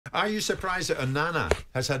Are you surprised that Onana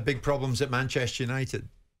has had big problems at Manchester United?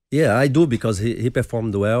 Yeah, I do, because he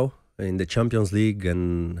performed well in the Champions League,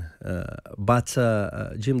 and but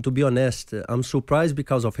Jim, to be honest, I'm surprised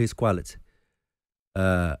because of his quality.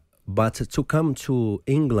 But to come to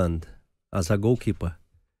England as a goalkeeper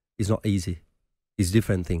is not easy. It's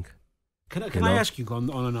different thing. Can I ask you on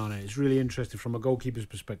Onana? It's really interesting from a goalkeeper's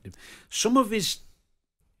perspective. Some of his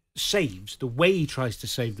saves, the way he tries to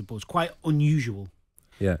save the ball, is quite unusual.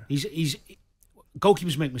 Yeah, he's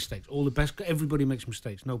goalkeepers make mistakes. All the best, everybody makes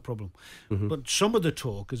mistakes, no problem. But some of the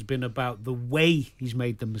talk has been about the way he's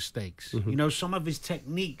made the mistakes. You know, some of his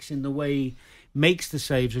techniques in the way he makes the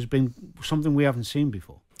saves has been something we haven't seen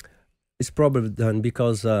before. It's probably done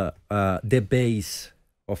because the base,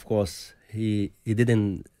 of course, he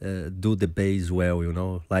didn't do the base well. You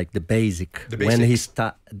know, like the basic.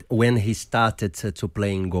 When he started to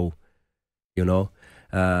play in goal, you know,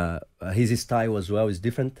 his style as well is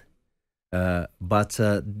different. But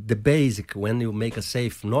the basic, when you make a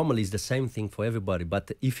save, normally is the same thing for everybody.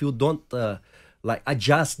 But if you don't like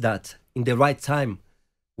adjust that in the right time,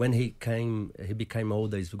 when he became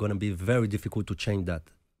older, it's going to be very difficult to change that.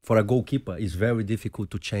 For a goalkeeper, it's very difficult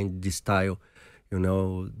to change this style. You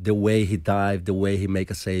know, the way he dive, the way he make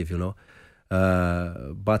a save. You know,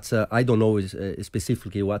 but I don't know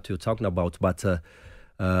specifically what you're talking about. But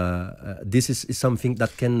this is something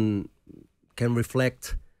that can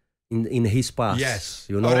reflect in his pass, yes,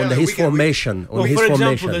 you know, on his formation. For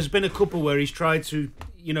example, there's been a couple where he's tried to,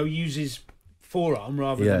 you know, use his forearm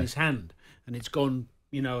rather than his hand, and it's gone.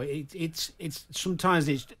 You know, it's sometimes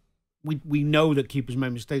we know that keepers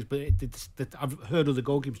make mistakes, but I've heard other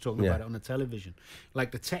goalkeepers talking about it on the television,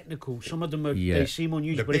 like the technical. Some of them they seem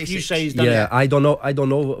unusual, but if you say he's done it, I don't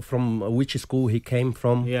know from which school he came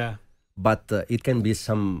from. Yeah. But it can be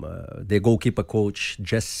some the goalkeeper coach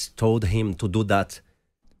just told him to do that.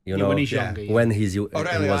 You know, when he's younger. When he's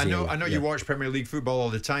Aurelio, I know you watch Premier League football all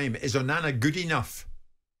the time. Is Onana good enough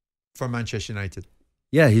for Manchester United?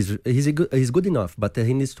 Yeah, he's good enough, but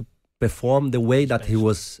he needs to perform the way that he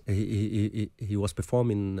was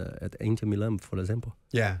performing at Inter Milan, for example.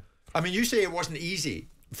 Yeah, I mean, you say it wasn't easy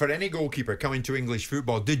for any goalkeeper coming to English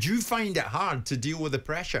football. Did you find it hard to deal with the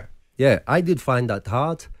pressure? Yeah, I did find that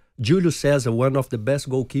hard. Julius Caesar, one of the best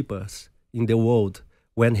goalkeepers in the world,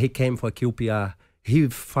 when he came for QPR, he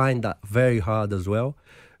find that very hard as well,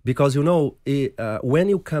 because you know, when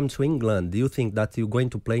you come to England, you think that you're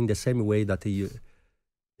going to play in the same way that you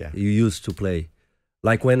used to play.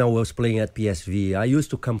 Like when I was playing at PSV, I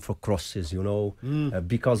used to come for crosses, you know,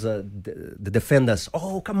 because the defenders,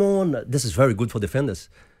 oh come on, this is very good for defenders,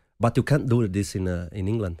 but you can't do this in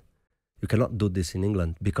England. You cannot do this in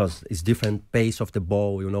England because it's different pace of the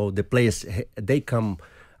ball. You know, the players, they come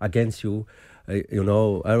against you. You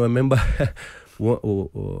know, I remember.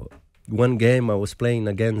 One game I was playing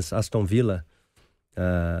against Aston Villa,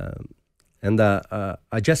 and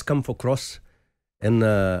I just come for cross, and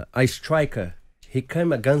a striker, he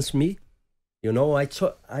came against me, you know, I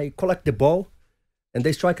collect the ball, and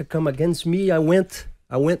the striker come against me. I went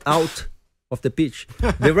out of the pitch.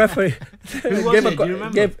 The referee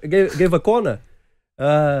gave a corner.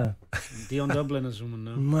 Dion Dublin or someone.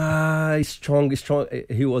 No? He's strong.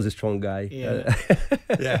 He was a strong guy. Yeah.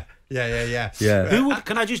 Yeah.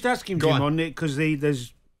 Can I just ask him, Jim, on it? Because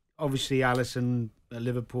there's obviously Alisson at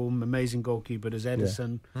Liverpool, amazing goalkeeper. There's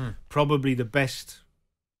Ederson, probably the best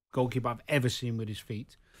goalkeeper I've ever seen with his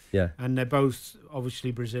feet. Yeah. And they're both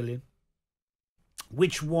obviously Brazilian.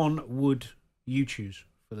 Which one would you choose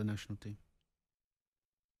for the national team?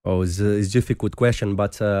 Oh, it's a difficult question,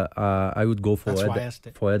 but I would go for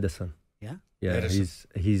Ederson. Yeah? Yeah, Ederson.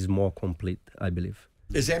 he's more complete, I believe.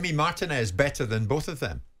 Is Emi Martinez better than both of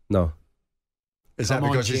them? No. Is that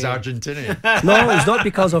because he's Argentinian? No, it's not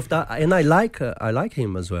because of that. And I like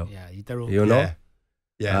him as well. Yeah, they're all you know.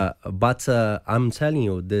 Yeah. But I'm telling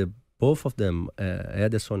you, both of them,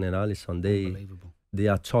 Ederson and Alisson, they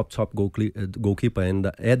are top goalkeeper, and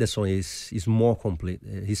Ederson is more complete.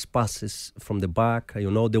 His passes from the back,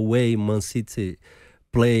 you know, the way Man City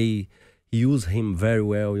play, use him very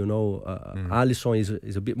well. You know, Alisson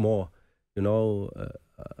is a bit more, you know.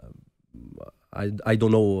 I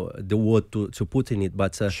don't know the word to put in it,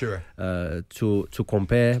 but sure. To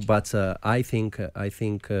compare, but I think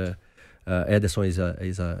Ederson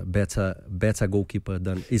is a better goalkeeper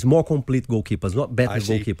than is more complete goalkeeper. It's not better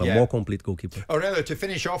goalkeeper, more complete goalkeeper. Aurelio, to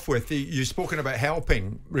finish off with, you've spoken about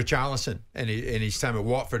helping Richarlison in his time at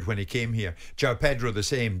Watford when he came here. João Pedro the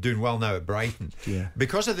same, doing well now at Brighton. Yeah.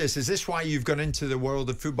 Because of this, is this why you've gone into the world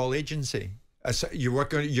of football agency? You're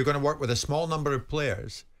going to work with a small number of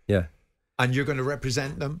players. Yeah. And you're going to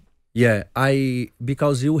represent them Yeah,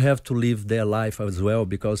 because you have to live their life as well,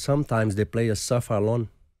 because sometimes the players suffer alone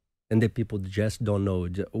and the people just don't know.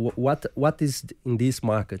 What is in this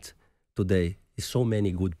market today is so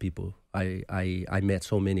many good people. I met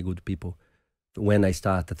so many good people when I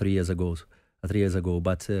started 3 years ago.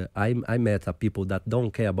 But I met people that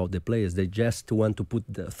don't care about the players. They just want to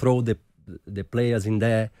throw the players in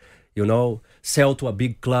there, you know, sell to a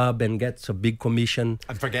big club and get a big commission,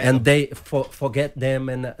 and they forget them,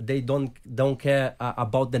 and they don't care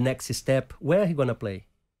about the next step. Where he gonna play?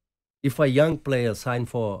 If a young player sign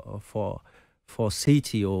for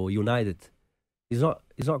City or United, he's not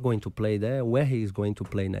going to play there. Where he is going to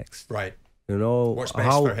play next? Right. You know, what's best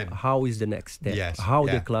for him? How is the next step? Yes. How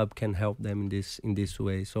the club can help them in this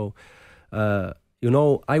way. So, you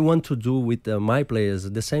know, I want to do with my players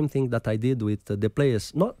the same thing that I did with the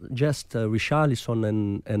players, not just Richarlison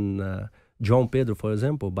and João Pedro, for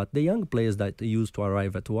example, but the young players that used to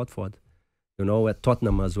arrive at Watford. You know, at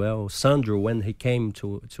Tottenham as well. Sandro, when he came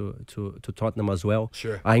to Tottenham as well,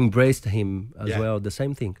 sure. I embraced him as well. The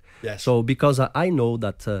same thing. Yes. So because I know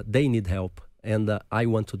that they need help, and I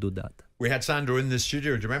want to do that. We had Sandro in the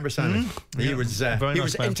studio. Do you remember Sandro? He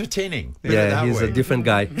was entertaining. Yeah, he's a different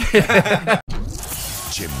guy.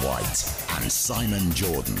 Jim White and Simon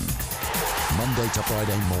Jordan. Monday to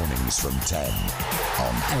Friday mornings from 10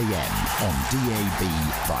 on AM, on DAB,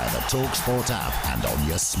 via the talkSPORT app and on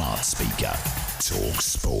your smart speaker.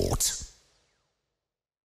 talkSPORT.